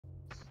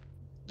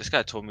This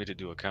guy told me to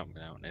do a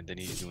countdown, and then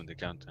he's doing the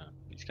countdown.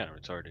 He's kind of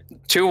retarded.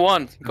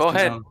 2-1. Go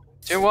ahead.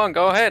 2-1.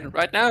 Go ahead.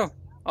 Right now.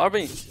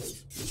 RB.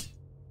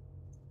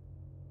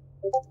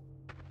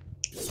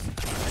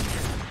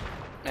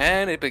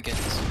 And it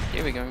begins.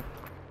 Here we go.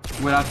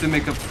 Wait, I have to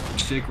make a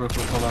shake real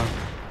quick. Hold on.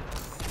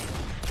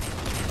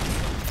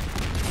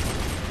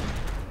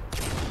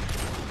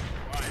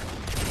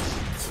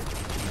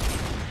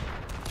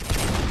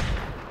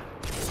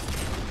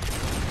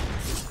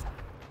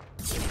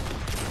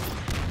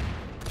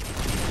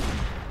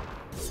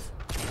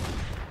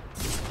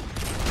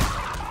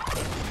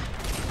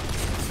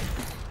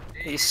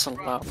 These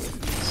salamis.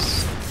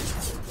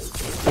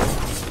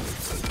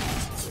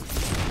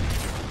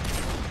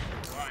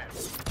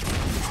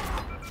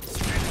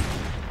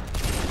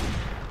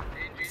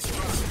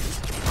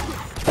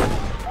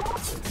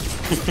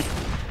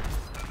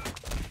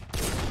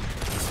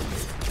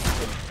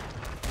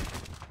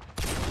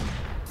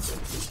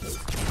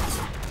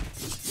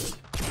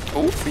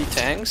 Oh, 3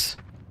 tanks.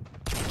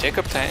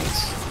 Jacob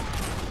tanks.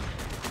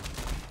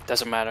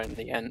 Doesn't matter in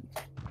the end.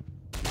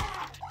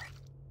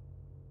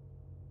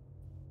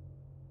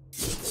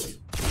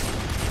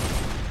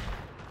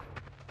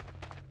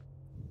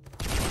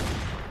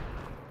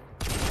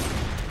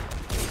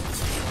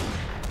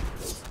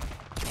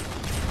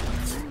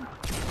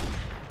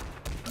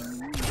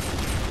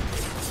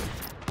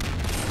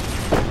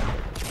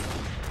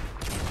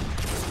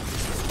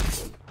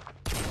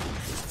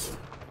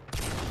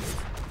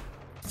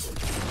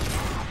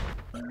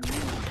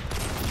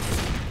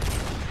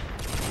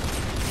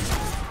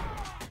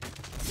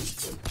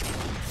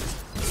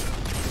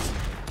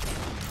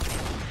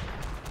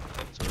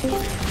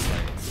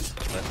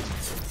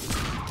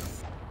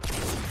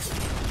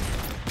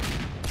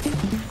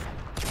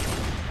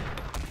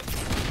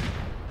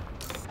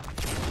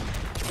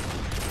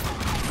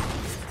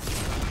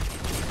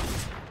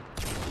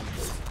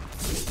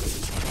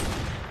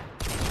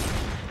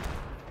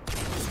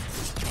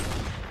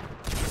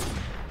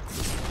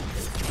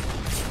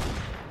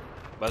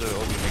 By the way,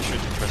 Obi, make sure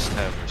to press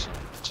tab or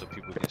something so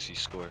people can see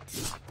score.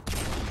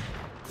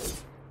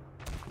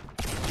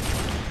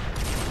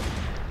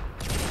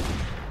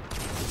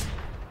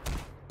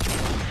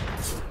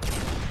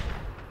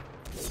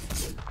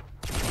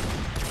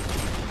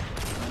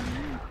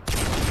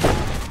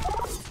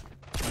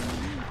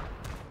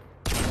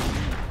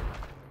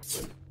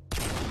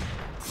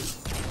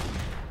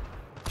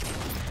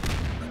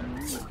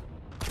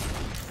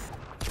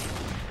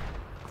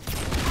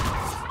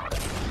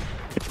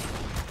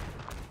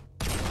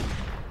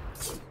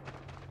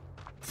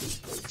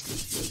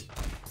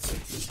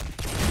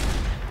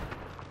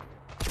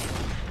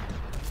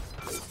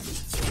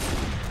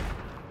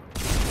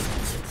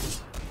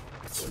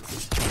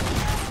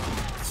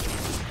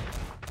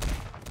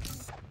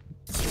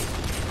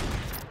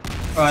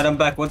 Alright, I'm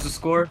back. What's the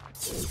score?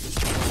 The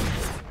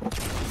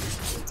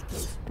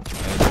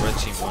red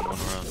team won 1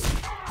 round.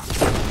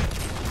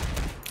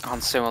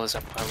 Uncivil is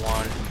up by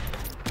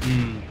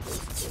 1.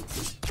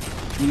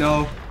 You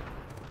know,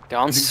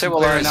 The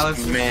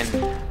uncivilized men.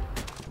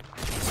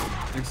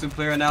 Like some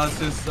player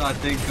analysis, I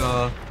think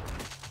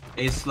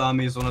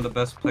Islami is one of the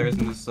best players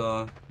in this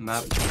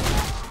map.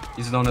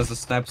 He's known as the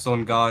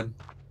snipezone god.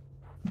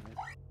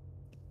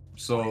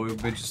 So it'll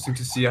be interesting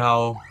to see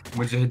how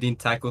Mujahideens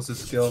tackles his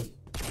skill.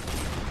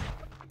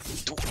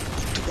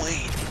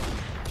 Dwayne.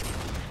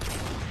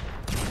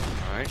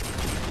 Alright.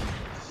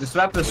 This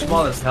map is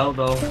small as hell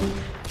though.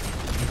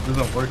 It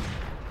doesn't work.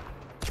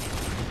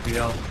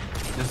 PL.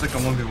 Just like a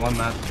 1v1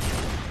 map.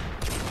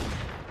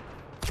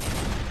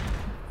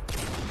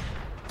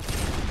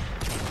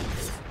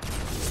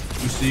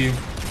 You see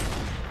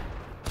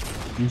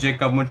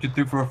Jacob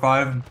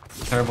 12345.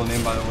 Terrible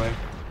name by the way.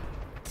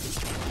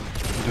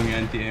 I'm doing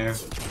anti-air.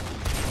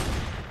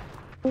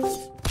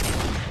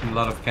 A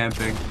lot of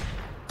camping.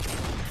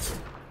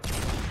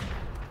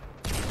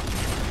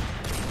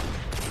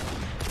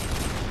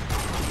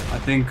 I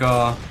think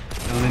the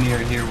linear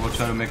here will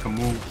try to make a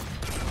move.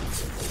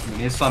 I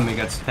mean, Islami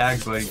gets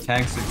tagged, but he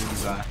tanks it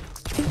with that.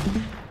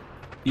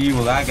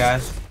 Evil that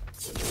guys.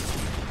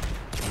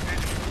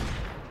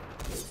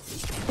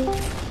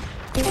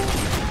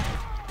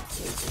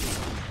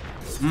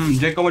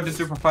 Jacob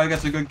 12345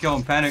 gets a good kill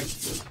and panic.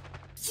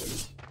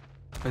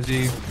 Cause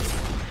he's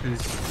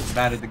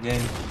bad at the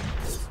game.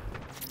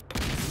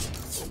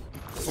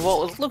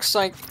 Well, it looks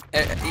like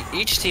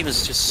each team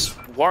is just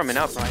warming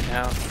up right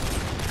now.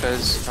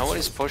 Because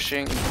nobody's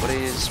pushing,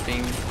 nobody is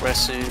being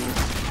aggressive.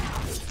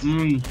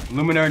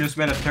 Luminary just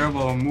made a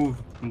terrible move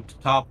from the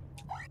top.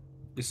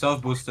 He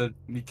self-boosted.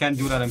 You can't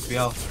do that in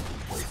PL.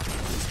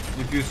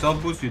 If you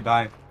self-boost, you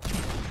die.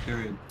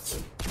 Period.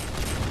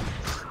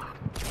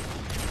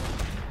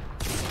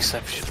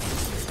 Exception.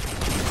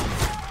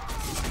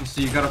 You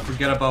see, you gotta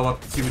forget about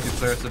what PvP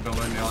players have been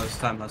learning all this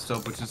time. That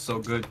self-boost is so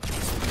good.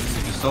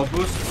 If you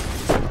self-boost,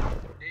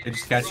 they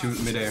just catch you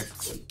mid-air.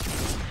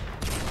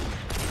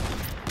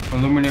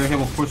 From Luminary, he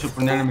will push up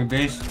an enemy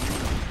base,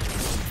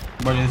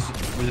 but his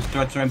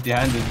threats are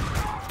empty-handed.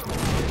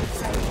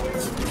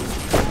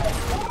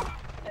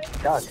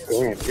 God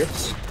damn, you're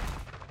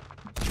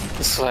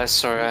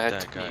Sorry, I had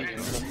That to guy. mute you.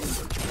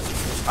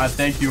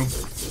 Thank you.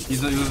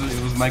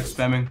 It was Mike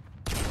spamming.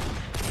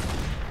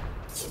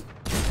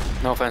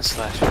 No offense,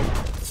 Slash.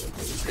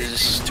 There's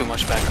just too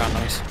much background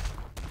noise.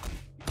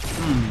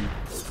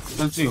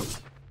 Let's see.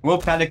 Will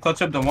Panic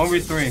clutch up the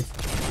 1v3?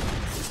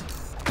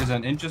 Is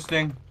an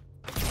interesting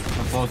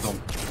proposal.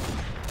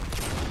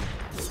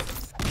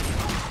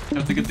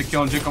 Just to get the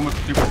kill on Jicko with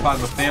 3.5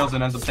 but fails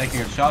and ends up taking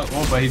a shot.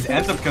 Oh, but he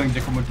ends up killing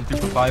Jicko with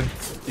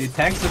 3.5. He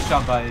tanks the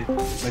shot by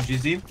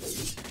GZ,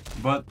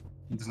 but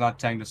he does not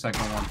tank the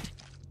second one.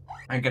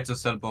 And gets a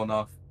set blown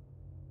off.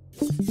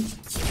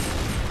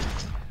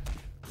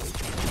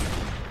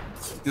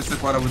 Just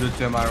like what I would do to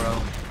him,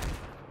 IRL.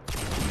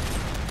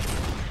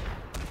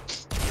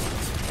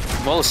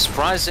 Well,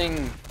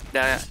 surprising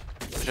that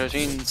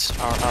Mujahideens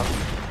are up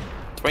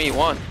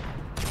 3-1.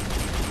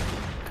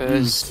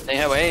 Because they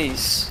have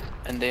Ace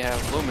and they have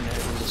Luminary,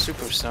 who's a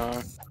superstar.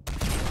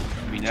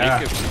 I mean, Yeah.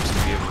 Jacob seems to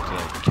be able to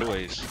like kill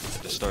Ace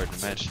at the start of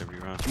the match every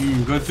round.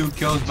 Good 2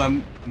 kills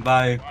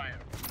by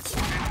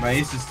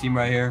Ace's team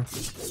right here.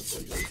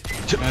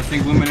 And I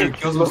think Luminary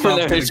kills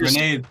himself with a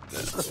grenade.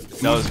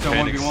 That was Still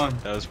Panic's.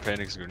 1v1. That was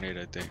Panic's grenade,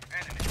 I think.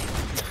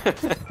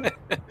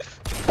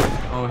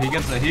 Oh, he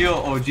gets a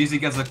heal. Oh, GZ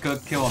gets a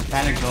good kill on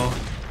Panic though.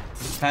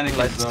 Panic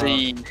Let's is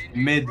see.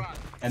 mid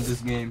at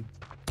this game.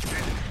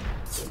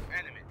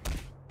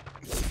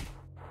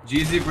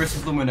 GZ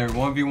versus Luminary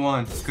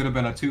 1v1. Could have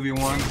been a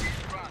 2v1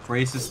 for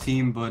Ace's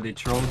team, but they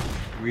trolled.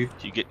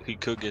 He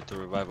could get the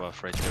revive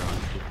off right there on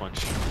Blue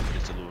Punch, but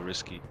it's a little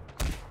risky.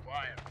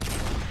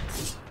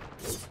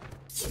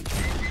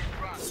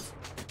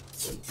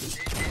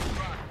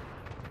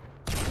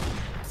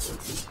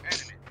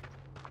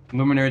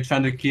 Luminary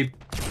trying to keep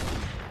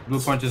Blue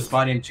Punch's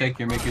body in check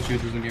here, making sure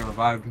it doesn't get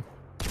revived.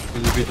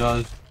 Because if it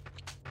does,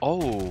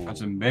 Oh,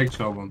 that's in big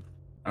trouble.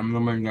 I'm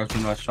Luminary that's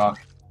from that shot.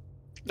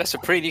 That's a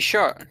pretty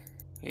shot.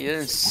 He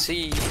didn't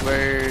see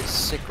where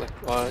Cyclic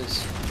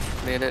was.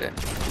 They didn't.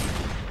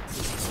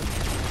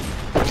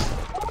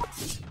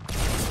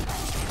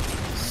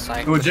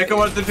 Oh, Jekka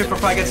wants to for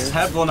fight, gets his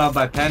head blown out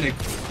by Panic.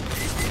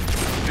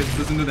 Because he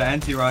doesn't do the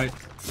anti right.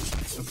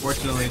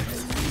 Unfortunately,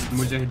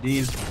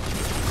 Mujahideens.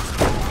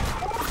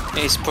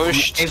 Ace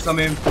pushed. Ace on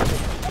him.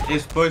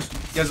 Ace pushed.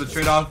 He has a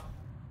trade off.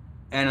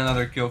 And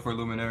another kill for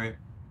Luminary.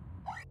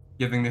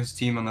 Giving his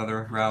team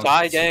another round.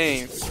 Tie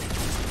game.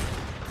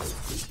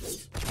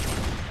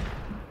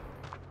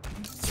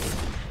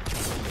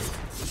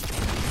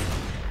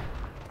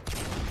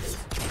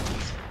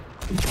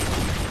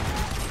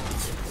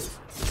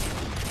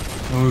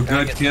 Oh,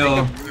 good Get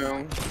kill.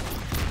 Jacob.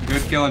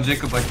 Good kill on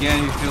Jacob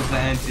again. He feels the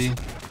anti. And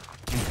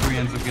 3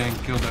 ends up getting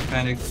killed by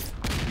Panic.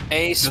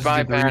 Ace Just to by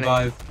get the Panic.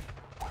 revive.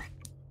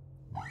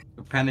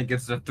 So Panic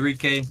gets the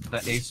 3k,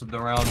 the ace of the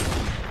round.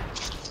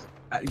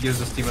 That gives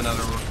his team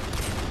another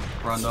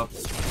round up.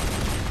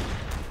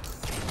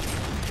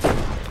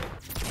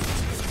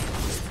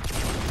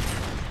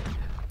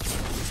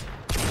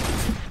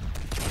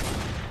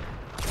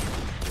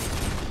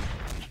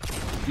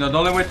 No, the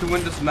only way to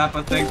win this map,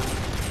 I think,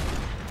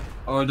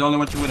 or the only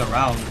way to win a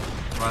round,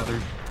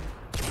 rather,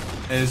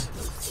 is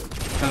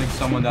killing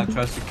someone that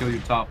tries to kill you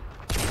top,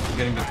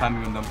 getting the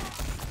timing on them.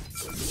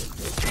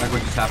 Like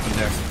what just happened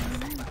there.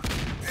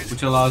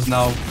 Which allows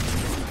now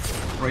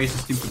for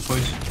Ace's team to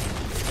push.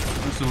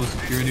 Also with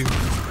security.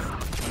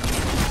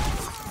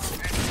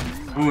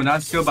 Ooh,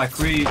 nice kill by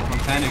Kree from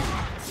Panic.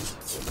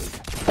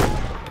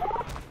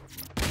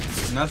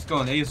 Nice kill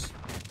on Ace.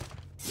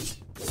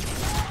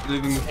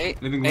 Leaving Ace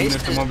Luminary to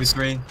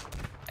 1v3.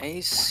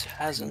 Ace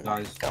hasn't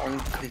Nice. gotten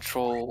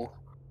control,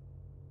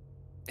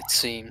 it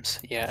seems,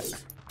 yet.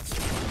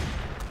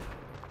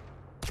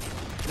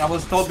 I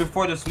was told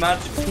before this match,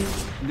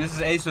 this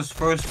is Ace's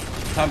first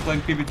time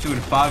playing PB2 in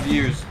 5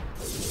 years.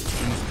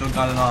 And he still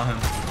got it on him.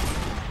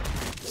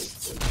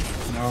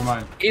 Never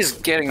mind. He's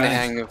getting the Panic.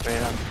 hang of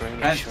it, I'm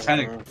pretty sure.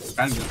 Panic does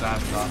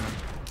have it on him.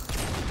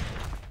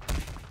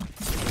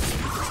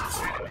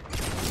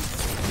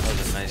 that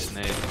was a nice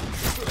nade.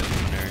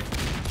 Luminary.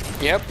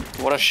 Yep,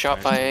 what a shot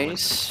Nice by one.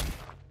 Ace.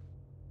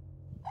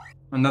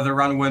 Another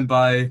round win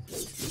by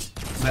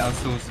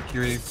Uncivil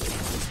security.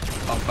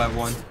 Up by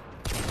 1.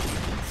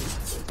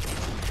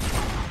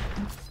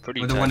 Pretty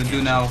What they tight want to do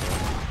game. now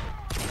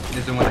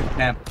is they want to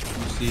camp,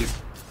 receive,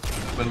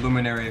 but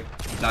Luminary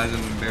dies in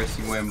an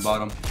embarrassing way in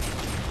bottom.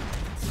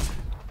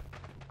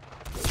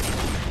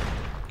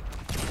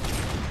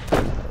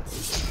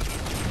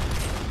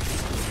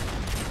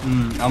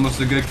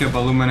 Almost a good kill by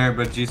Luminary,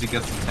 but GZ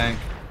gets the tank.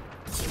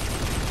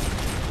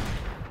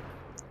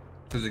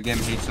 Because the game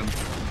hates him.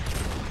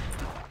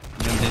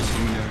 And then hates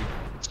Luminary.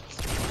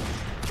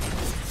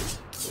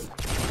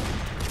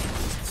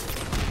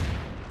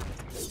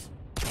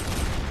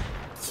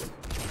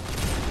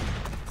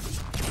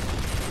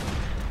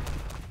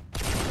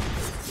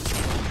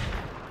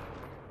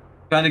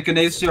 Panic and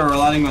AC are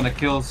relying on a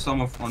kill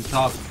some of on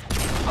top.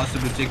 Also,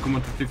 the Jake come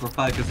to 3 for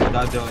 5 because he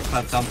died there like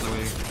 5 times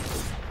already.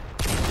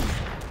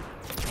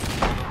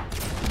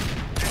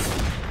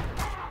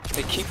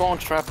 They keep on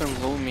trapping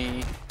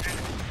Lumi.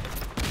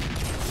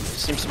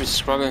 Seems to be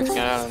struggling to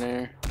get out of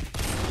there.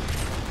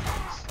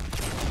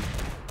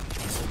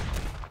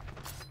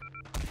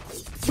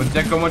 But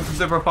Deco 1 to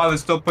 0-5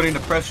 is still putting the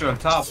pressure on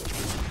top,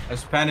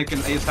 as Panic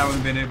and Ace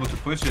haven't been able to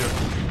push it,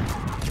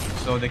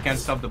 so they can't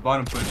stop the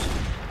bottom push.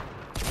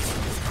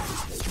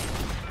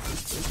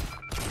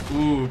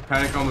 Ooh,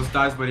 Panic almost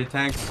dies, but he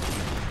tanks.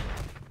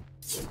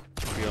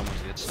 He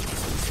almost gets him.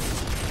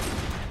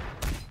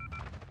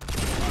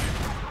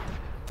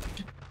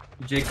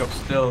 Jacob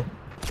still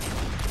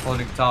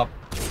holding top.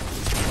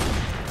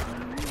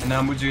 And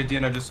now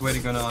Mujahideens are just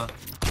waiting on a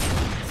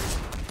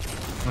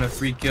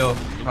free kill.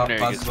 Luminary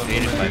gets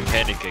baited by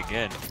Panic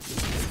again.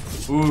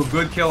 Ooh,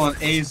 good kill on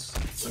Ace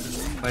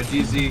by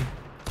GZ.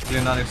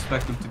 Did not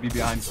expect him to be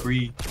behind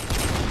free.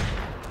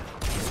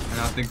 And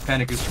I think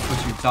Panic is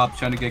pushing top,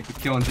 trying to get the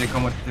kill on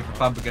Jacob with the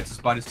 5, but gets his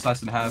body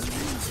sliced in half.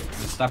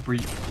 The Snapper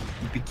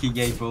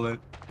EPK bullet.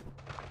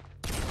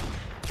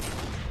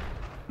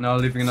 Now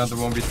leaving another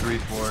 1v3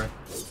 for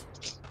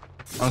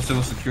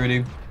Uncivil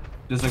security.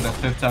 This is like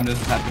the 5th time this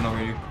has happened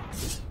already.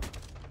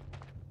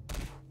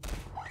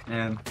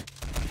 And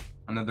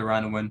another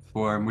round win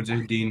for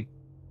Mujahideens.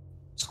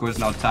 Score is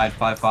now tied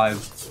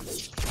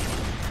 5-5.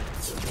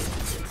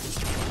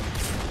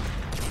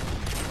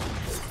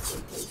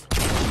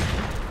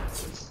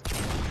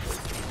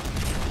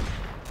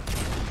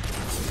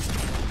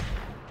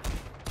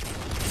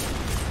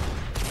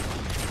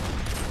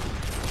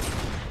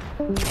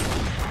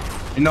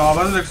 You know, I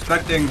wasn't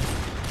expecting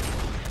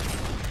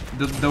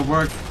the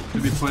work to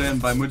be put in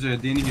by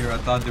Mujahideens here. I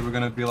thought they were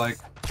gonna be like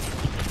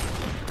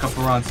a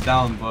couple rounds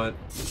down, but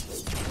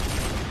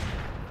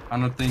I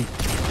don't think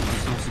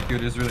Uncivil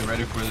Security is really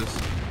ready for this.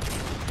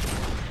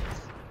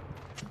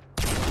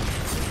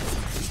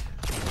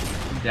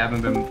 They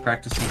haven't been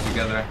practicing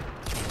together,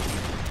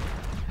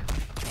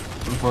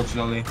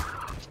 unfortunately.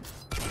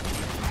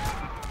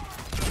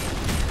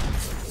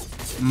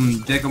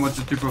 Jacob went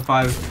to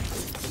 3-5,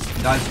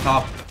 dies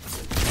top.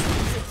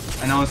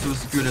 And now Uncivil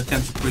Security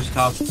attempt to push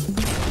top.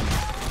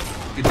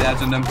 Get the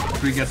edge on them.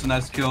 Free gets a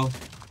nice kill,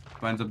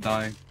 but ends up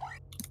dying.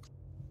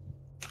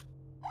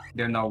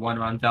 They're now 1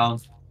 round down.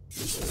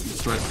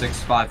 Score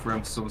 6-5 for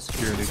Uncivil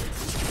Security.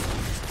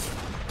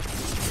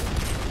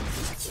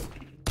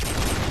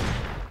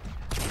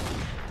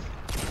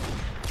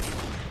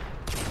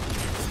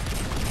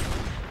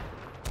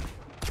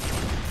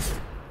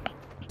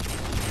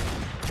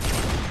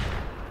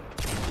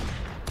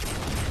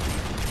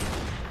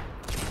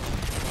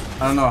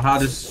 I don't know how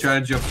this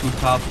strategy of 2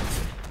 top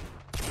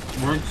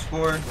works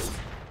for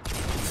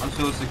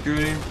Uncivil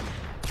Security.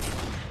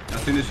 I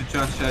think they should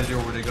try a strategy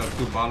where they got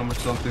 2 bottom or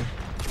something.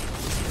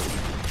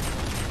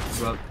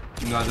 But,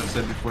 you know, as I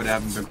said before, they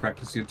haven't been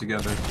practicing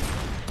together.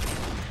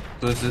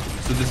 So this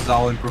is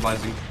all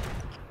improvising.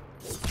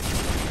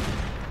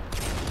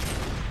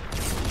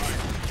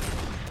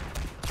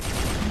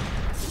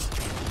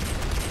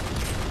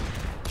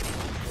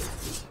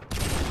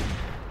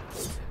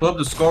 Pull up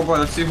the scoreboard.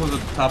 Let's see who's at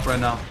the top right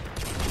now.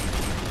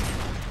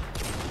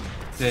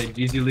 Okay,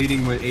 GZ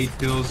leading with 8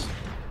 kills.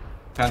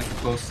 Panic a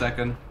close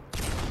second.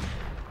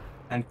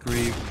 And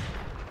Creep.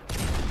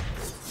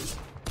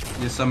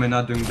 Yasami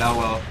not doing that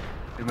well,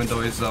 even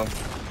though he's the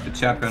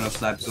champion of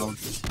Snipezone.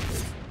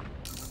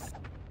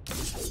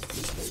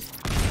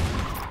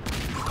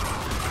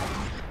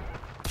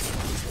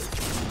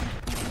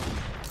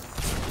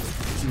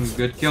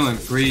 Good killing,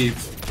 Creep.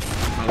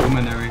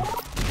 Luminary.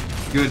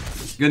 Good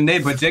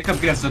nade, but Jacob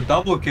gets a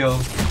double kill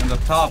on the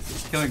top,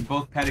 killing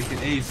both Panic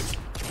and Ace.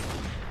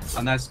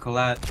 A nice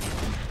collat,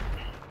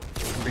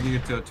 bringing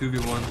it to a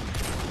 2v1.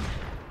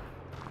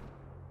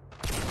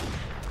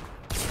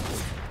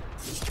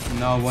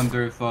 Now I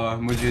wonder if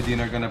Mujahideens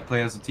are gonna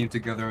play as a team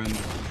together in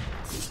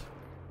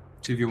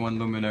 2v1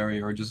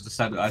 Luminary, or just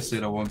decide to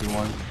isolate a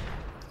 1v1.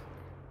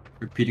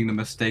 Repeating the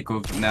mistake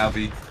of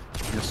Navi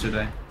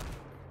yesterday.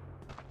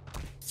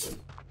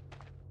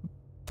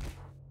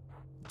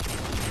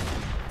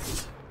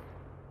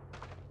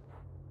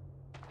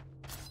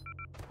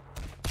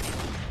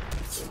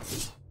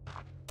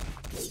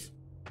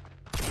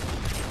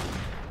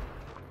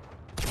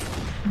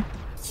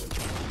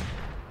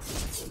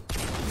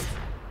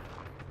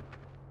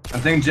 I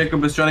think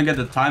Jacob is trying to get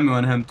the timing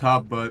on him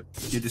top, but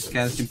he just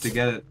can't seem to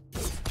get it.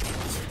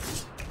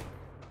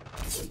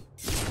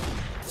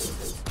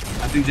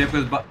 I think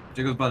Jacob's about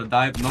to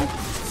dive. Nope.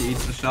 He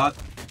eats the shot.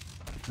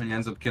 And he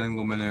ends up killing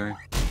Luminary.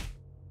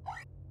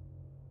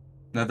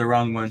 Another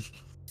round win.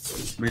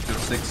 Reach of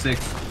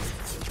 6-6.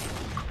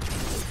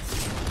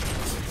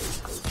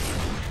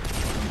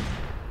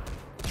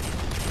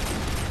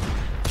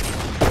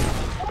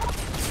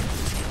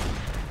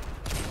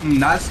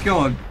 Nice skill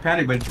on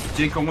Panic, but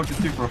Jacob went to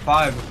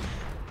 3-5.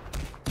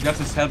 He got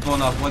his head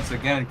blown off once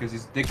again because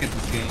he's dick at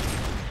this game.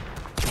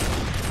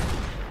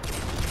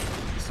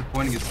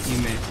 Disappointing his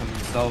teammates and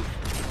himself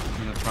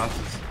in the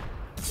process.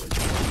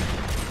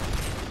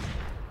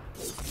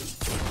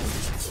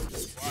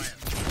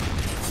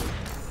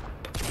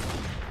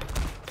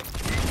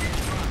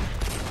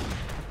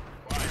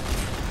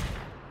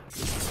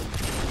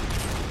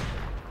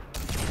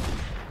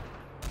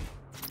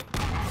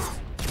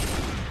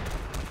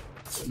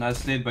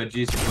 Nice nade by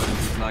GC, but it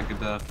does not get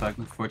the effect,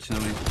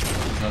 unfortunately.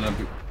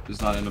 Does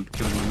not end up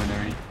killing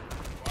Luminary.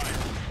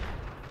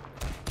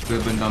 Could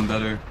have been done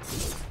better.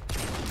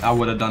 I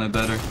would have done it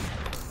better.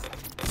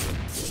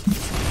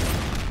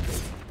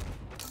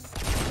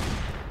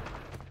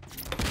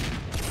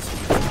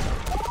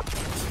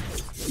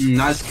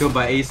 Nice kill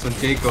by Ace on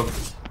Jacob.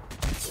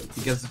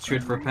 He gets the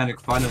trade for a panic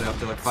finally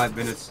after like 5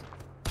 minutes.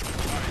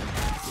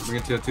 Bring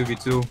it to a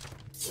 2v2.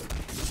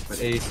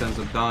 But Ace ends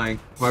up dying.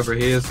 However,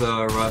 he is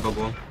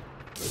revivable.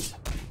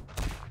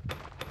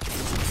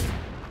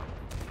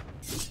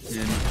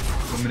 And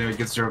Luminary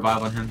gets the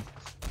revive on him.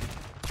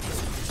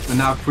 And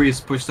now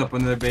Priest pushed up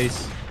on their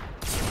base,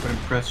 putting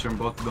pressure on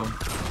both of them.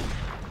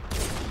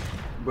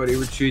 But he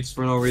retreats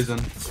for no reason.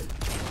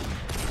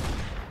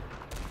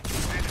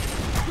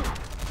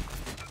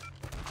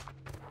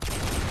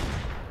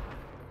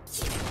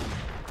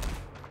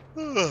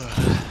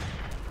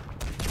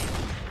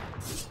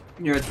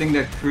 Yeah, I think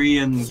that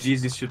Kree and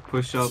Jeezy should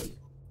push up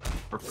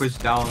or push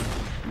down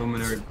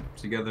Luminary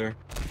together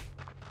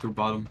through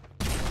bottom.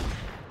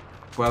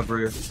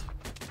 However, I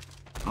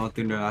don't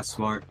think they're that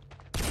smart.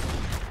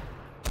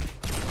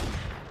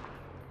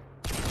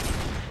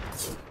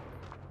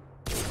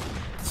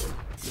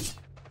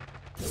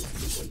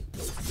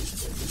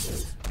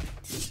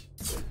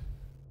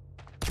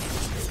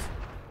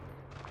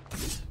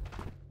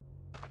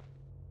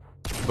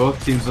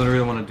 Both teams don't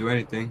really want to do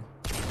anything.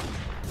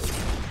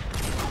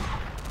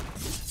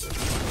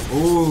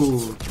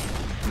 Ooh,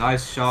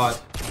 nice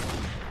shot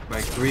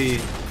by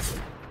Kree,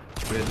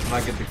 but it does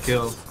not get the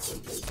kill.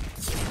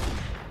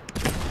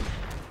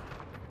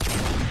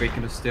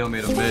 Breaking a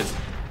stalemate on mid.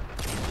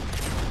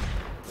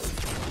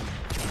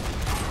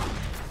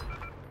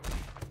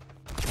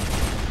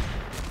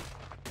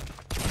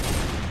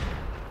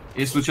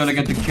 Ace will try to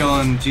get the kill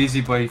on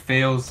Jeezy, but he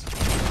fails.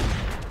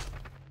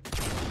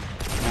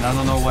 And I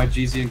don't know why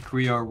Jeezy and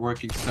Kree are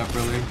working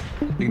separately.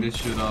 I think they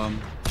should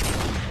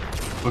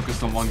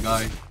focus on one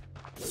guy.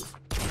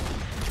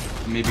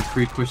 Maybe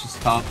Kree pushes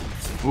top.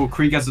 Ooh,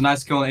 Kree gets a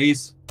nice kill on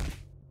Ace.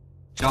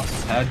 Chops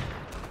his head.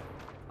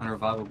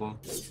 Unrevivable.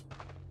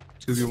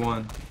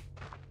 2v1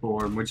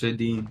 for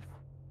Mujahideen.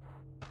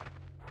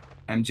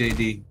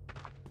 MJD.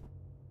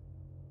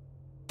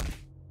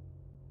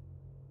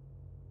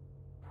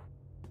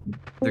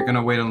 They're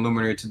gonna wait on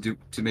Luminary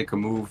to make a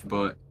move,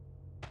 but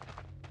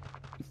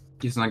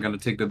he's not gonna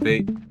take the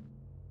bait.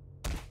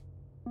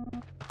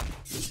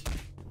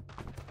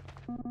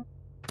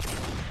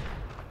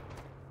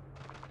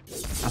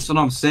 That's what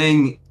I'm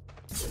saying.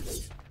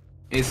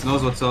 Ace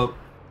knows what's up.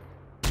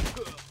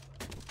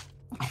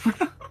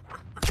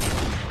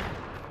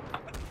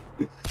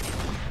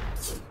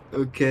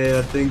 Okay,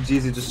 I think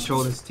Jeezy just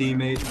showed his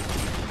teammate.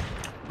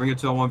 Bring it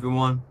to a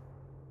 1v1.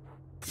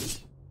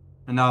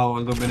 And now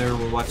Luminary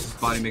will watch his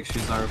body, make sure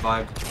he's not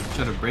revived.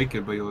 Try to break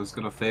it, but he was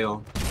gonna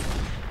fail.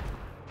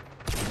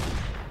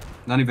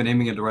 Not even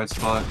aiming at the right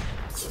spot.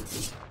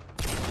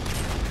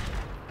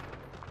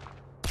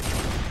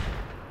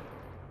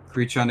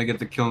 Kree trying to get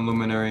the kill on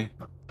Luminary.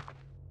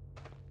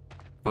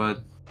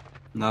 But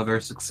not very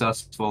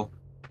successful.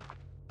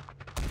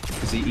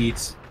 Because he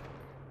eats.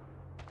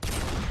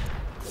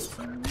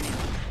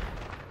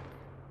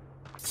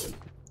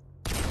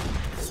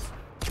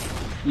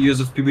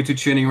 Years of PB2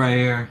 training right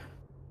here.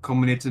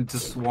 Culminates into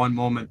this one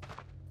moment.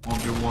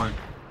 1v1.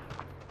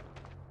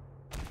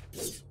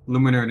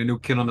 Luminary, the new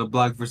kid on the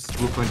block versus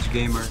Blue Punch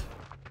Gamer.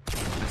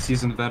 A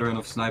seasoned veteran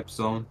of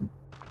SnipezOne.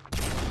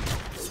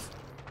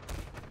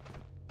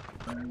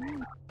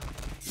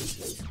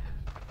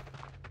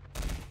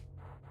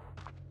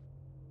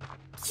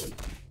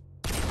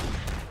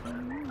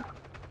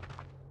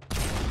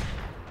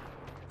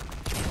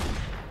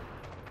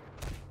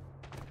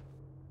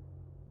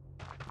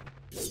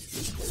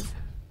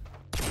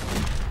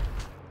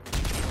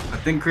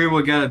 I think Kree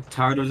will get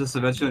tired of this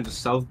eventually and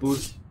just self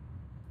boost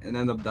and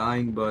end up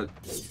dying, but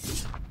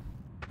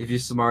if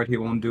he's smart, he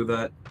won't do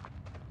that.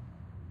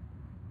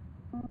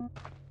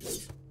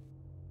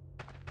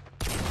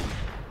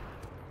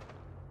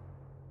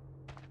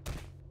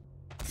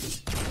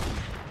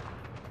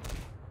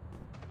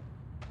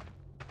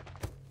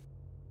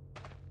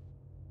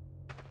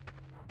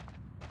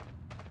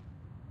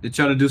 They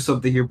try to do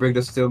something here, break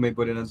the stalemate,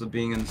 but it ends up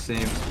being in the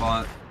same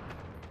spot.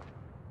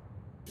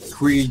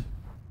 Kree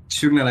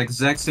shooting at the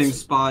exact same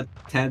spot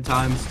 10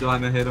 times, still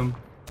haven't hit him.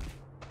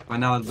 By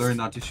now I learned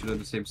not to shoot at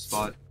the same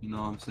spot, you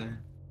know what I'm saying?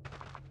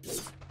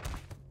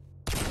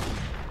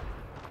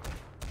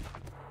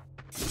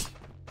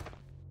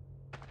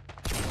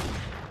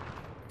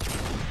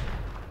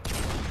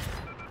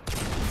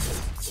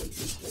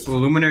 Well,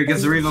 Luminary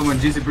gets the reload when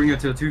Jeezy brings it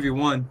to a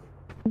 2v1.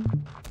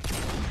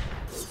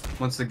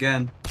 Once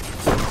again.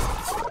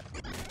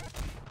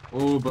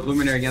 Oh, but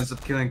Luminary ends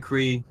up killing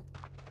Kree.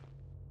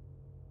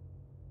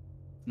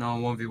 No,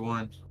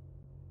 1v1.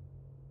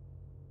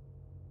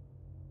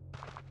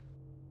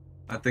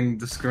 I think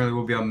this currently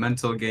will be a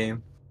mental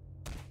game.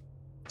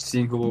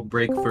 Seeing who will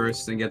break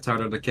first and get tired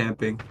of the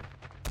camping.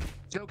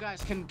 So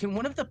guys, can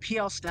one of the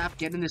PL staff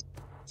get in this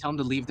tell them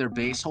to leave their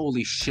base.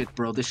 Holy shit,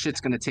 bro. This shit's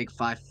gonna take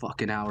 5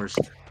 fucking hours.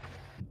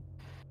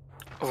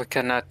 We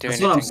cannot do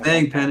That's anything. what I'm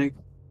saying, about that. Panic.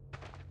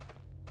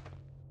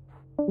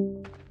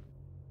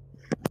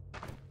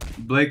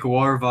 Blake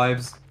War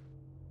vibes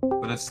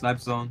with a snipe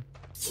zone.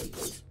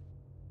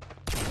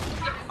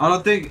 I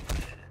don't think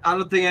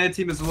any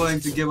team is willing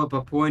to give up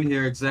a point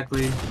here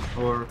exactly,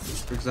 or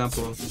for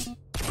example,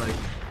 like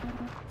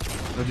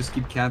they'll just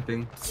keep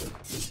camping.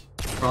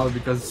 Probably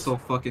because it's so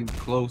fucking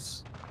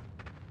close.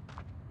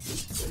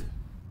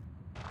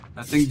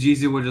 I think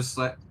GZ will just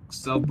like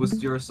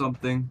self-boost you or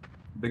something.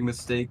 Big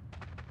mistake.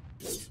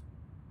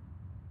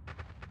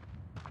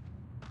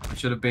 I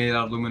should have baited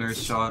out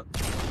Luminary's shot.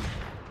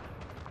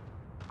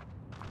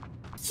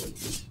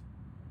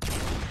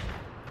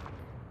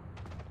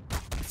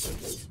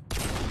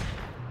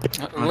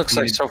 It looks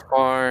like so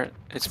far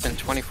it's been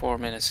 24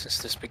 minutes since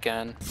this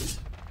began.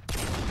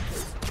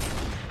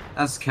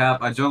 That's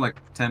cap. I joined like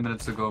 10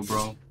 minutes ago,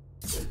 bro.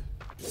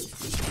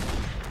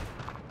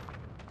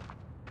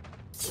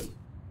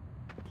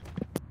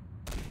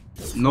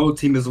 No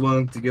team is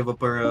willing to give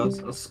up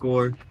a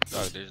score.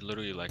 Dog, there's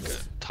literally like a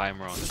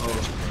timer on the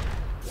bench, bro.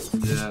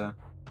 Yeah.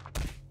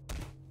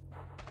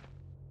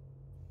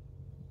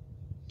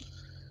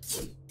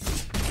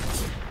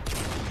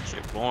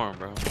 Shit born,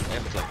 bro.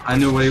 I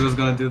knew what he was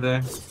gonna do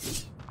there.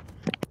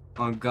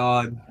 Oh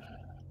god.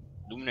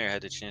 Luminary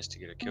had the chance to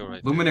get a kill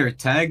right Luminary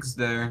tags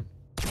there.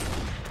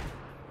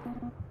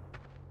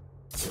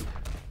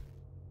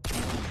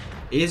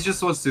 Ace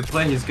just wants to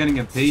play, he's getting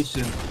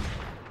impatient.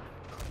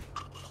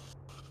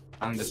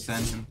 I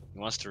understand him. He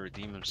wants to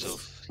redeem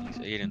himself. He's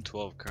 8 and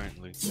 12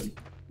 currently.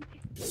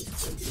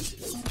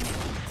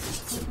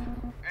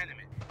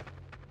 Enemy.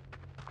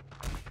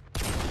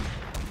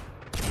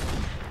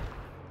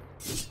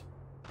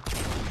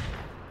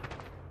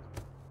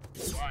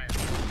 Fire.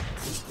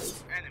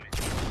 Enemy.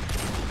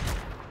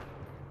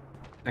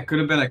 That could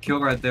have been a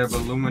kill right there, but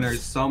Luminary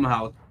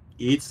somehow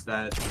eats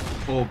that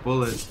whole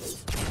bullet.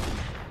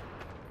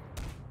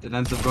 It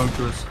ends up going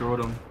through a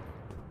scrotum.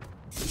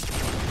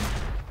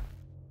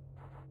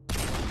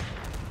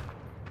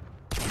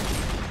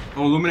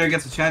 Oh, Luminary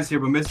gets a chance here,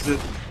 but misses it.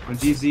 When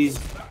GZ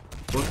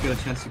both get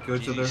a chance to kill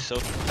each other.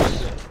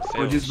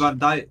 Oh, GZ's about to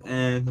die,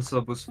 and his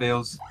sub boost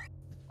fails.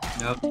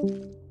 Yep.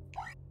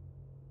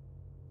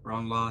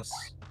 Wrong loss.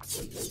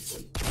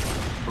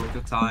 Broke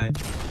the tie.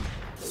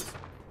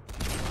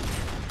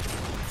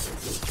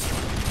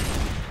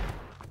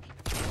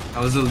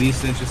 That was the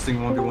least interesting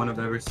 1v1 I've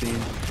ever seen.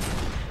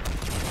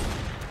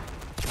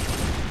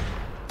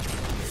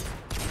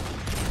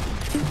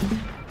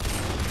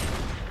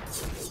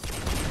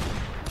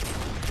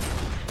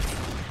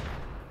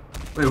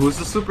 Wait, who's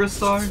the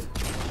superstar?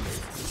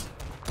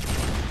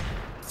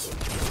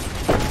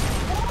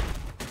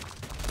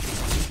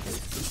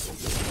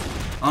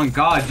 Oh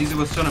god, Jesus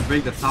was trying to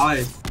break the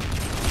tie.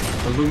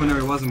 The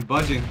Luminary wasn't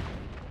budging.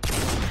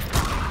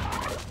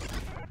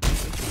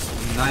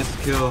 Nice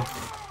kill.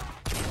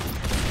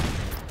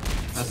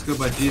 That's good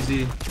by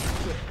GZ.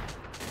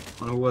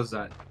 Oh, who was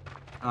that?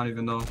 I don't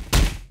even know.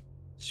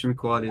 Stream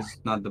quality is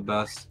not the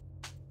best.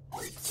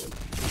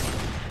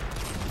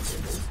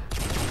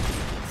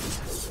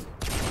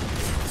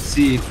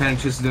 See, Panic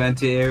just to do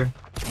anti-air.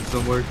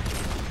 Doesn't work. I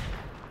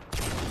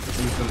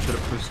think he's gonna try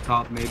to push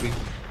top, maybe.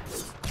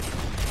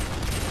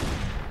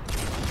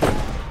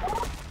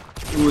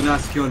 Ooh,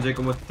 nice kill on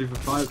Jacob with 3 for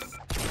 5.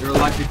 You're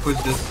likely to push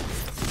this.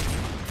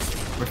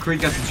 McCree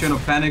gets the channel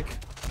Panic.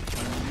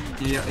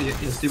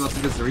 His team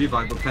also gets the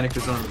revive, but Panic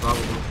is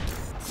unrevivable.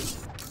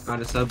 Got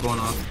his head blown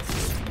off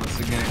once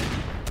again.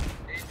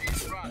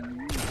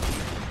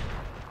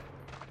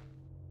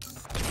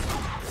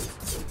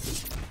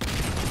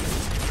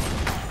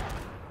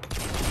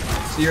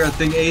 So here I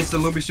think Ace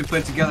and Lumi should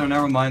play together.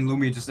 Never mind,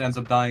 Lumi just ends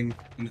up dying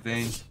in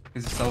vain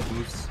because he self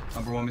boosts.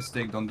 Number 1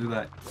 mistake, don't do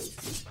that.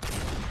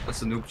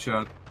 That's a noob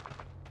shot.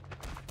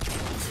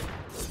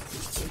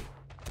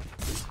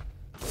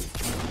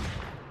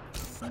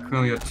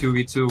 Currently at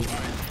 2v2.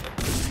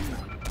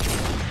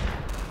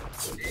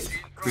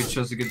 Creed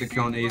tries to get the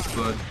kill on Ace,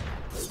 but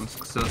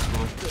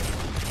unsuccessful.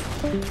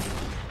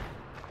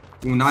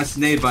 Ooh, nice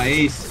nade by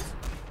Ace.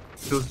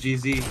 Kills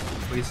GZ,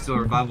 but he's still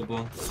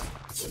revivable.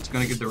 It's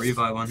gonna get the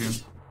revive on him.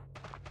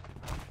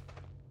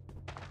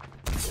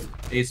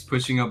 Ace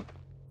pushing up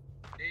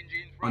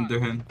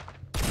under him.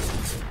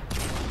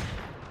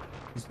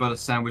 He's about to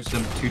sandwich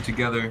them 2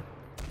 together.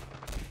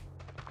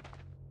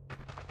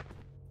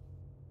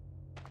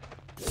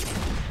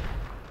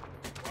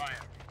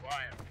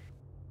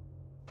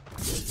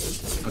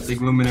 I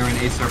think Luminary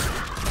and Ace are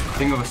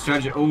thinking of a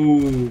strategy.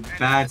 Oh,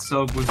 bad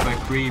sub was by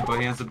Creed, but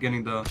he ends up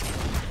getting the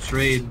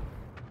trade.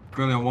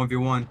 Currently on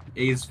 1v1.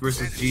 Ace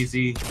versus GZ.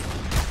 He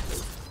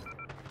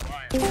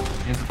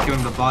ends up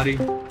killing the body.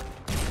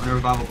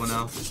 Unrevivable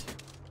now.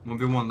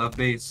 1v1 left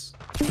base.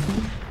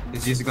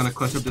 Is GZ gonna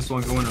clutch up this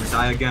 1v1 or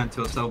die again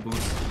until cell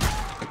boost?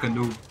 Like a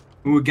noob.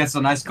 Ooh, gets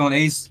a nice cone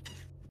Ace.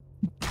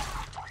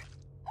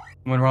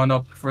 1 round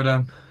up for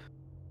them.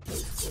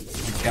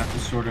 The gap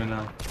is shorter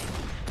now.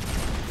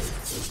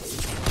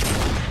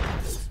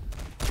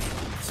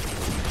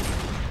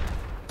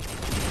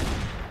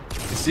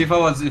 You see, if I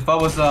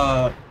was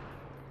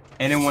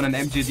anyone in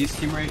MJD's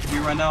team right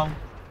here right now,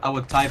 I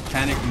would type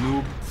panic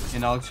noob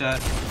in all chat.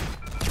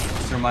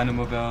 Just to remind him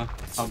of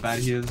how bad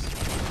he is.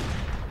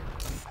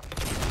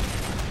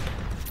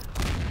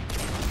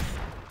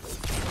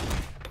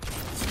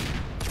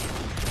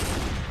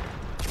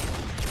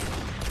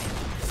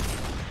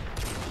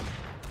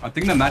 I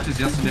think the matches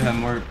yesterday had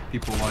more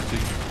people watching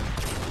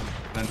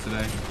than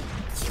today.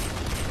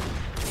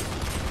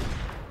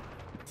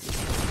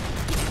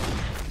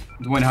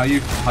 Dwayne, how you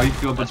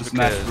feel about this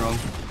match, bro?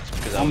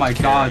 Oh my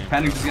god,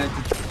 Panic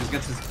just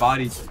gets his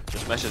body.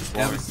 This match is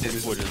boring.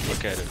 People just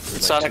look at it.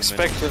 It's like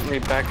unexpectedly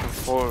back and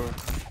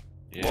forth.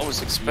 Yeah. What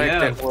was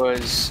expected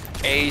was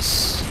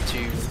Ace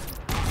to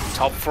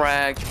top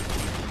frag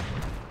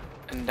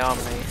and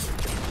dominate.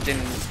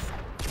 Didn't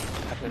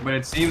happen. But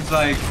it seems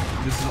like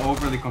this is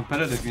overly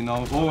competitive, you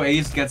know? Oh,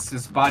 Ace gets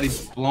his body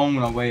blown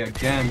away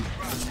again.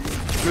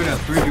 Good at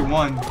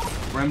 3v1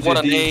 for MJD. What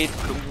a nade.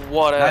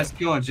 What a... Nice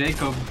kill on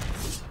Jacob.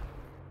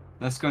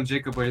 Let's go on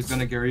Jacob, but he's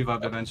gonna get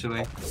revived eventually.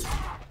 At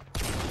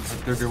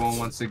 3v1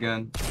 once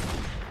again.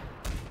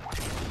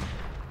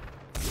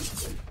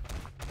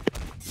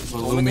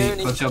 Well,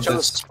 Lumi, clutch up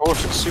this.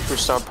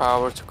 Superstar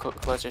power to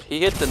clutch it. He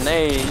hit the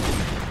nade.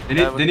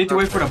 They need to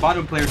wait for the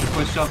bottom player to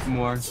push up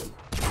more.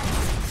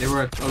 They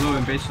were a little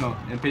impatient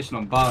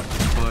on bot,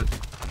 but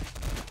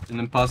an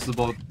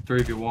impossible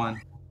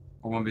 3v1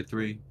 or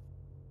 1v3.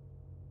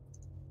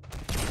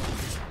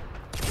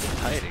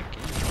 Tight again.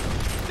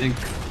 I think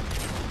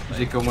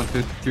Jacob went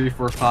through 3,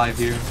 4, 5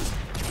 here.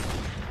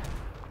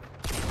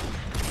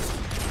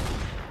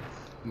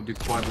 We'll do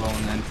quite well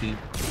in NT.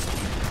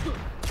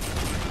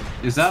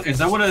 Is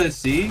that what I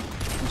see?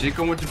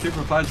 Jacob went to 3,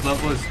 4, 5's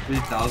level is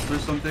 3,000 or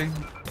something?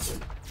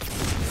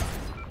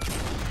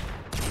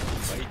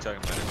 Why are you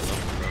talking about his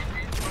level, bro?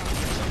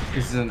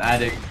 He's an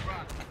addict.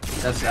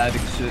 That's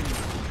addict shit.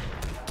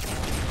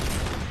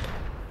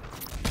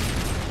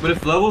 But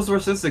if levels were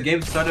since the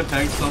game started,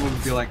 Panic's level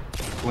would be like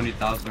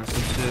 20,000 or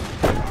some shit.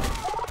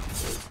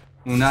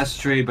 Well, not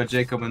straight, but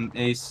Jacob and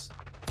Ace.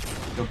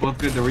 They're both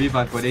good to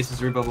revive, but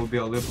Ace's revive will be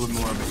a little bit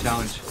more of a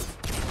challenge.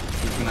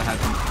 It's gonna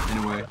happen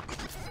anyway.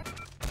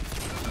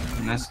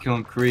 And that's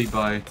killing Kree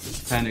by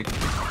Panic.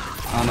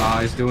 I don't know how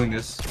he's doing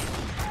this.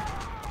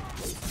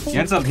 He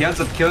ends up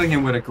killing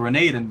him with a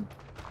grenade and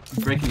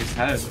breaking his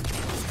head.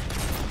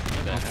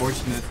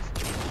 Unfortunate.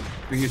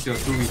 Bring it to a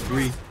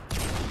 2v3.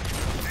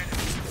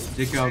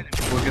 Jacob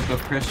will get the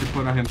pressure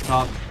put on him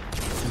top.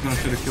 He's gonna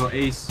try to kill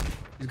Ace.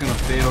 He's gonna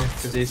fail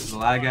because Ace is a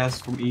lag ass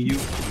from EU.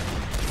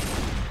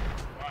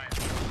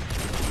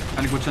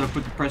 Trying to go try to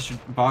put the pressure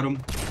bottom.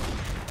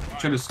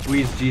 Try to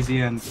squeeze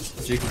GZ and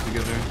Jacob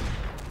together.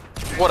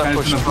 What a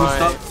push gonna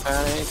boost up.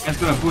 Panic. It's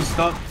gonna boost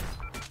up.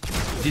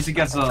 GZ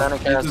gets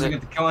Panic has doesn't it.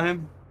 get to kill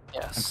him.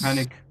 Yes. And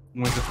Panic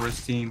wins the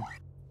first team.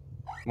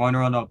 1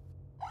 run up.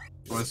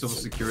 For Uncivil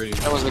security.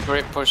 That was a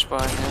great push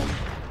by him.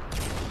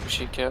 Which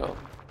he killed.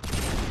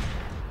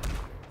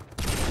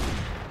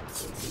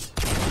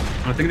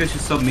 I think they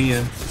should sub me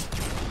in.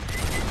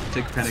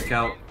 Take Panic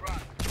out.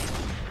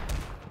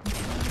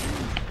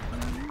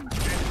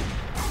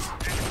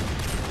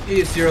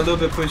 Ace, you're a little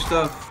bit pushed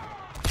up.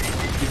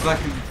 He's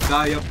likely to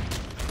die up.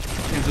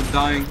 Ends up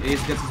dying.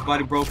 Ace gets his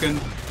body broken.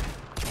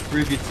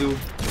 3v2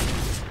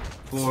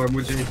 for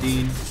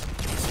Mujahideen.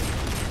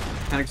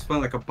 Panic's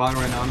playing like a bot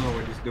right now. I don't know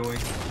what he's doing.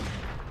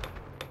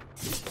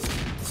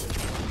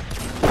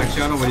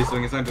 Actually, I don't know what he's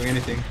doing. He's not doing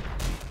anything.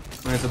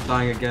 He ends up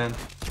dying again.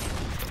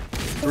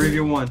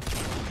 3v1.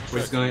 We're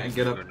just gonna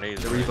get up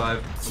the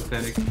revive from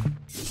Panic.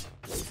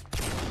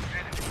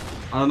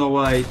 I don't know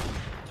why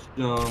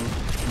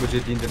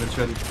Mujahideens didn't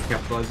try to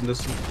capitalize on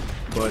this,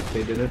 but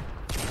they didn't.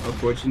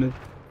 Unfortunate.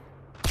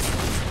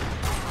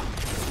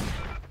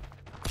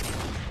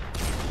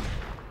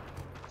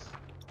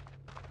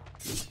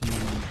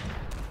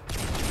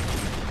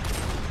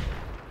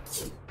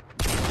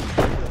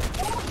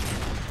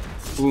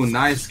 Ooh,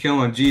 nice kill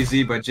on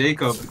GZ by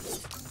Jacob.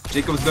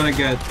 Jacob's gonna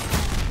get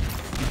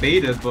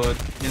baited, but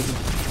he ends up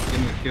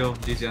getting a kill.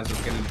 GZ ends up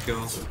getting a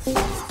kill.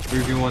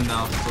 3v1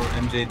 now for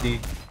MJD.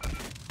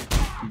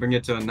 Bring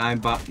it to a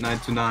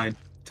 9-9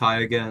 tie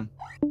again.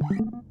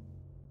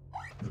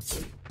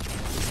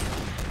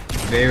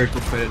 Very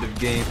competitive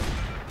game.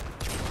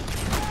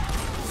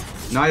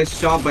 Nice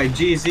shot by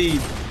GZ.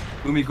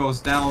 Umi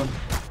goes down.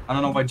 I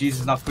don't know why GZ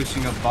is not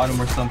pushing up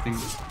bottom or something.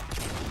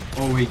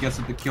 Oh, he gets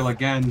up the kill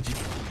again.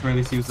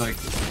 Apparently seems like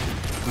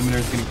Luminaire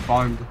is getting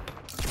farmed.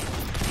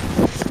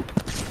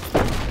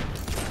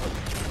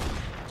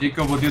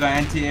 Jacob will do the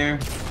anti-air.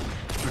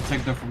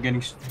 Protect them from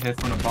getting hit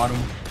from the bottom.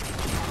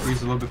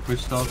 He's a little bit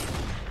pushed up.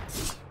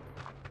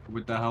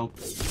 With the help.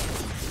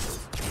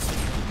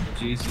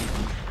 GZ.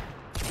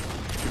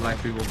 He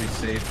likely will be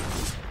safe.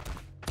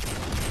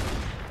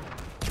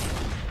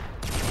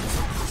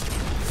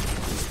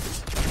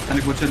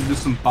 Panic will try to do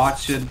some bot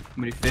shit,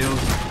 but he fails.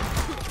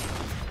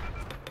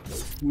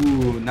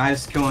 Ooh,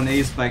 nice kill on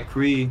Ace by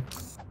Kree.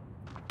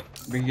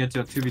 Bringing it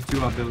to a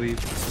 2v2, I believe.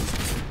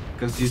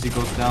 Because GZ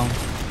goes down.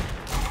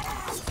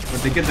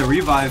 But they get the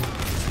revive.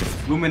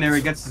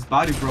 Luminary gets his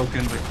body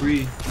broken by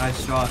Kree.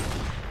 Nice shot.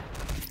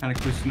 Kind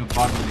of pushing the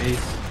bottom with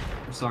Ace.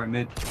 I'm sorry,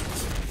 mid.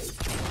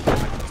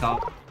 At the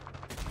top.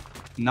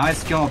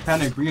 Nice kill on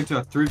Panic. Bring it to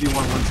a 3v1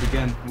 once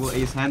again. Will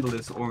Ace handle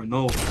this or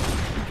no?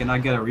 He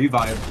cannot get a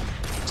revive.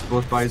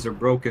 Both bodies are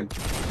broken.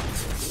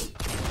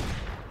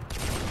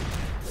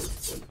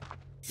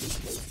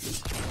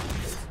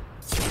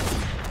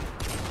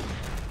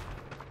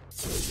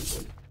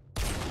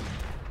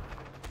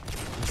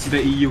 See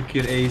the EU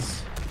kid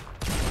Ace.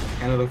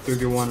 Another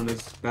 3v1 on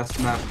his best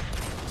map,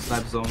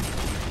 Snipe Zone.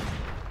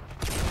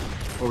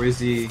 Or is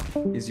he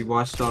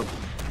washed up?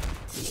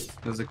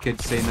 As the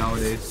kids say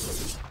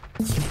nowadays.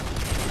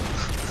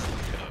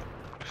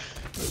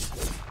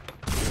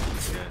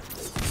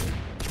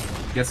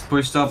 Gets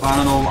pushed up. I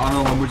don't know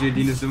what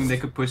Mujahideens is doing. They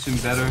could push him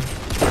better.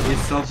 His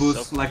sub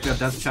boost like a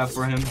death trap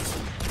for him.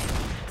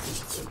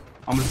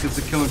 Almost gets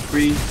a kill on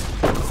Kree.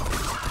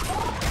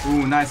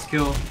 Ooh, nice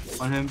kill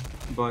on him,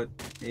 but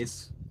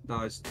Ace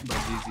dodged by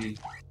GG.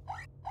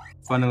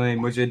 Finally,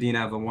 Mujahideens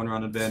have a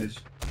 1-round advantage.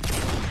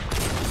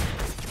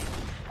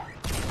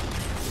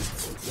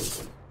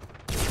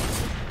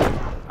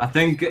 I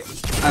think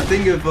if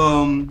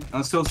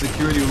Uncivil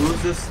security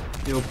loses this,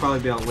 it'll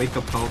probably be a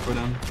wake-up call for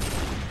them.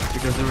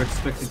 Because they were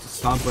expected to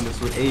stomp on this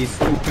with Ace.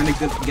 Ooh, Panic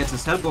gets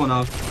his head blown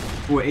off.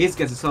 Ooh, Ace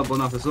gets his head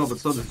blown off as well, but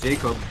so does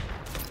Jacob.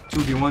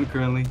 2v1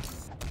 currently.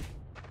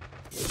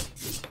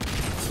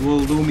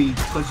 Will Lumi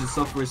clutch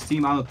himself for his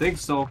team? I don't think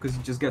so, because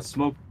he just gets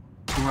smoked.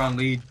 2-round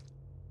lead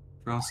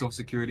for Uncivil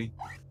security.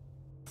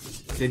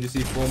 They just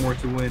need 4 more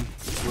to win.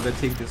 Will they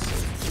take this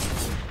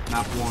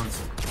map 1?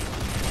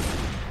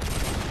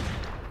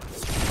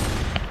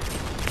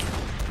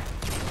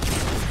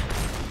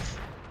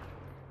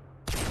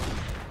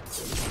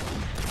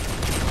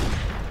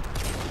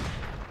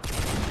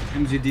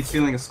 MGD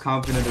feeling as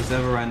confident as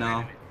ever right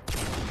now.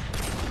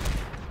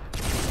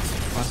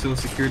 Uncivil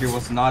security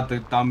was not the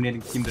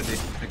dominating team that they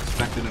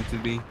expected them to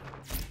be.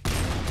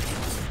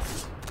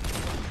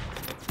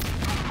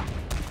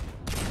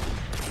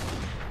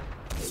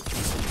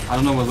 I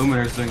don't know what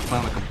Luminary is doing,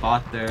 playing like a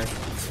bot there.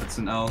 That's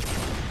an L.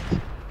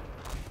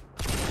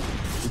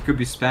 We could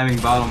be spamming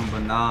bottom,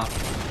 but nah.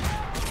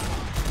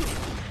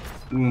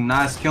 Ooh,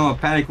 nice kill on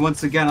Panic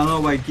once again. I don't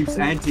know why he keeps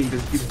anting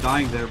because he keeps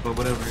dying there, but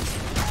whatever.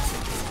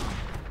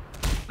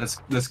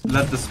 Let's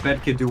let the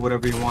Sped kid do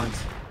whatever he wants.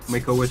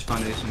 Make a Witch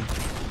Foundation.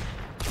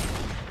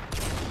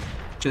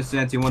 Just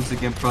anti once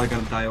again, probably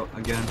gonna die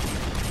again.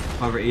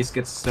 However, Ace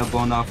gets step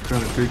blown off,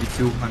 currently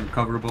 3v2,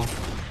 unrecoverable.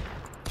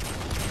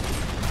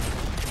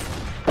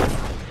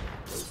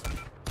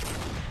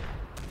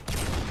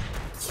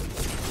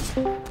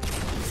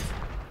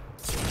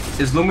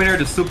 Is Luminary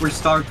the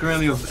superstar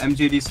currently of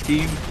MJD's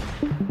team?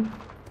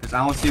 Because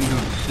I don't see him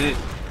doing shit.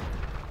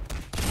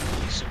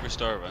 He's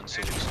superstar of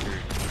Uncivil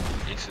security.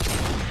 Ace's team.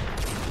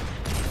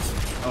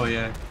 Oh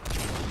yeah.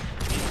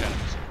 He's kind of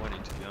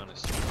disappointing, to be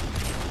honest.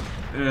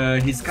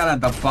 He's kind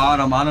of at the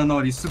bottom. I don't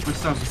know. These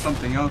superstars are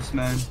something else,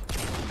 man.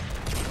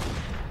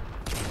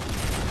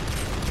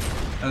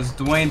 As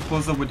Dwayne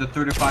pulls up with the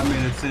 35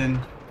 minutes in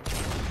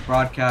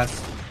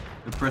broadcast,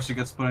 the pressure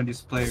gets put on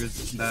these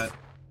players that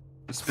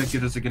the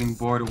spectators are getting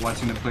bored of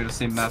watching them play the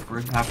same map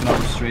for half an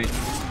hour straight.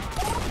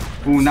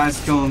 Ooh, nice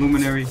kill on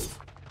Luminary.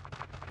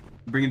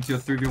 Bring it to a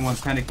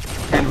 3v1. Panic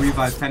can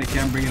revive. Panic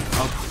can bring it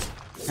up.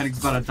 Panic's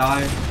about to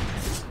die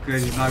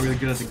because he's not really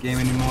good at the game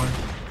anymore.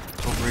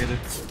 Overrated.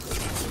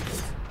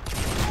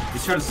 He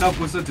tried to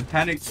self-boost it to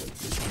Panic.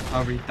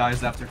 However, he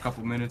dies after a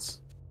couple minutes.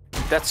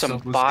 That's some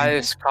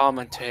biased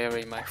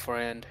commentary, my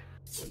friend.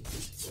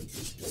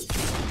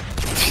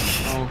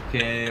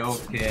 Okay. Yeah,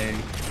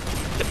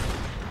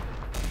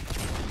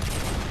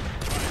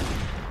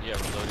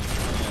 reloading.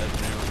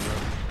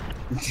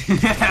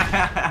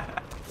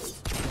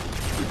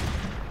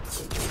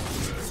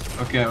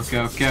 Okay.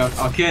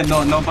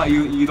 No, but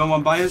you don't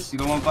want bias? You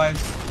don't want bias?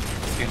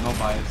 Okay, no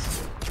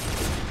bias.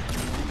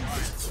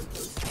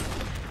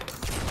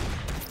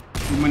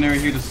 Luminary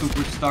here, the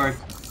superstar.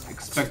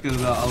 Expected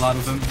a lot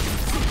of him,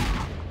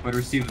 but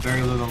received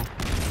very little.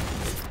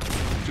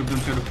 Two of them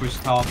try to push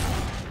top.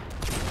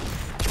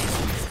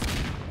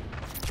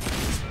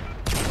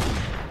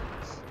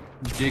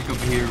 Jacob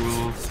here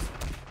will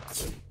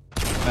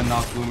fend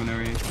off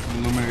Luminary.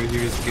 Luminary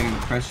here is getting the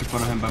pressure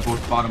put on him by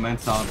both bottom and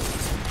top.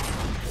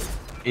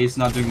 Ace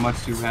not doing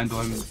much to handle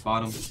him at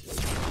bottom.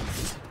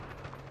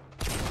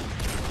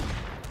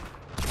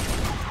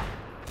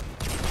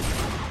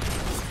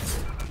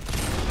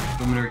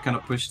 Luminary kind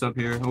of pushed up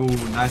here. Oh,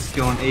 nice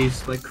kill on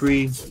Ace by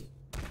Kree.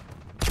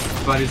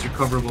 His body's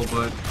recoverable,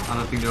 but I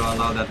don't think they'll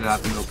allow that to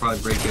happen. They'll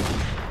probably break it.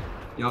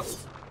 Yup.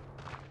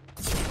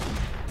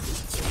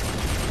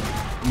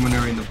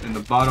 Luminary in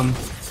the bottom.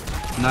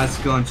 Nice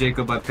kill on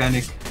Jacob by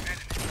Panic.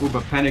 Ooh,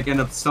 but Panic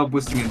ended up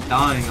sub-boosting and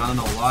dying. I don't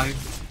know why.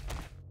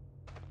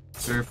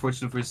 Very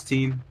fortunate for his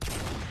team.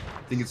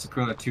 I think it's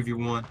currently a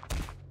 2v1.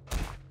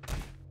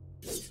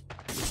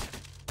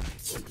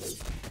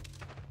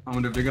 I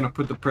wonder if they're gonna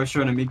put the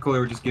pressure on him equally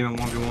or just give him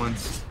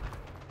 1v1s.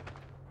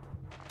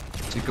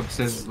 Jacob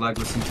says he's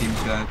legless in team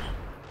chat.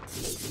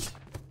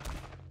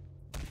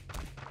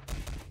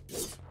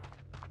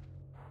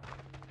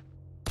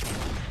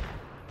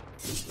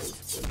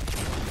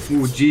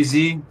 Ooh,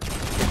 GZ.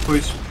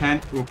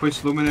 Will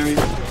push Luminary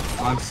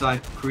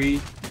alongside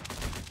Kree.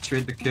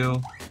 Trade the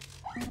kill.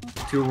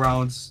 2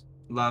 rounds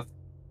left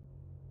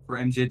for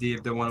MJD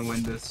if they want to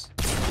win this.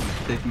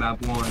 Take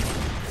map 1.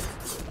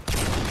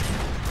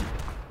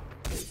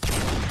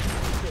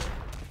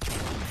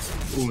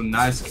 Ooh,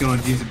 nice kill on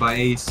GZ by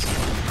Ace.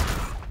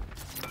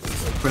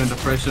 Putting the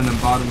pressure on the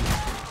bottom.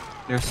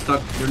 They're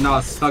stuck. They're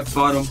not stuck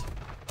bottom.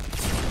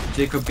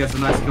 Jacob gets a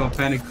nice kill on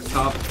Panic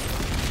top.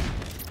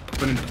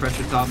 Putting the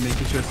pressure top,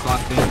 making sure it's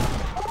locked in.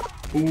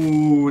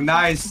 Ooh,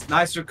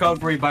 nice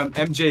recovery by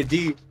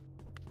MJD.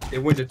 They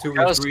win the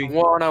 2v3. Just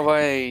 1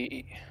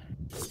 away.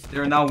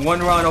 They're now 1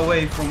 round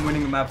away from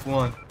winning map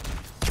 1.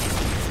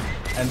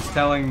 And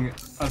telling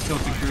Uncivil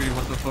Security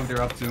what the fuck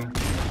they're up to.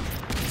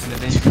 And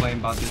they ain't playing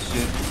about this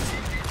shit.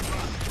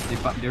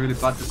 They really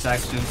bought this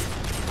action.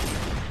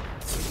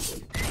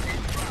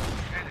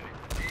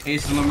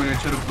 Ace and Luminary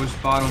try to push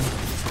bottom.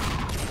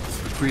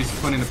 Priest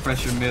putting the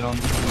pressure mid on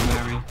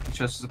Luminary. He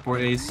tries to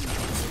support Ace.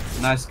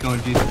 Nice kill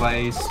on Jesus by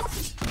Ace.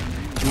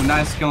 Ooh,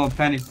 nice kill on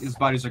Panic. His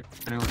bodies are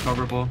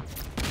recoverable.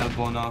 Head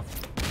blown off.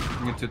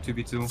 Bring it to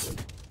 2v2.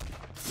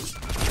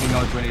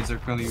 Female grenades are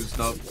currently used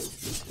up.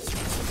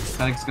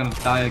 Panic's gonna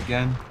die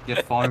again.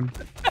 Get farmed.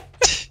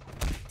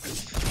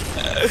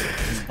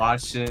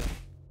 Bot shit.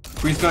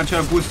 Priest gonna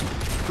try to boost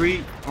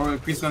Kree, or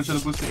Priest gonna try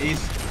to boost the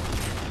Ace.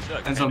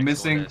 Like Ends up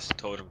missing.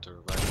 told him to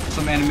revive.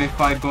 Some anime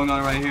fight going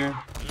on right here.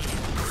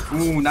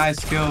 Ooh, nice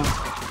kill.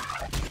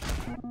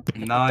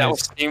 Nice. That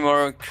was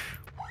teamwork.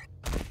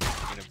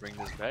 Gonna bring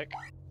this back.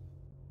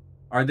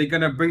 Are they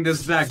gonna bring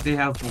this back? They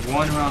have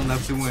 1 round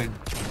left to win,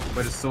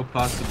 but it's still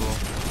possible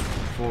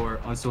for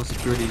Uncivil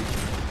Security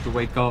to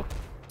wake up,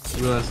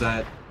 realize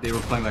that they were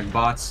playing like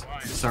bots,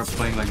 and start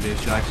playing like they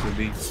should actually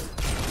be.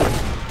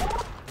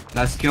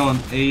 Nice kill on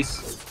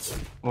Ace,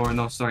 or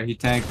no, sorry, he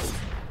tanked,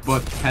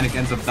 but Panic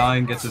ends up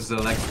dying, gets his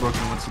legs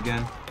broken once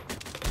again.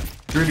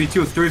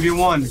 3v2,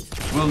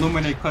 3v1. Will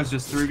Illuminate clutch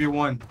just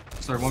 3v1.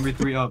 Sorry,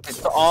 1v3 up.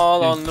 It's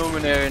all on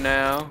Luminary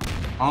now.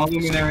 All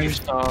Luminary.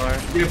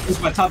 Superstar. Getting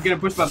pushed by top, getting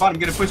pushed by bottom,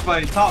 getting pushed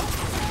by top,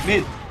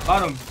 mid,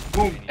 bottom,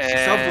 boom.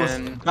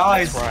 And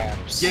Guys,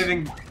 traps.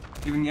 giving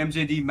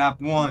MJD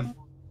map 1.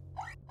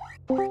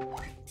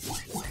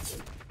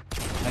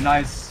 A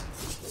nice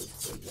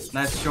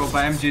show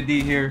by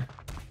MJD here.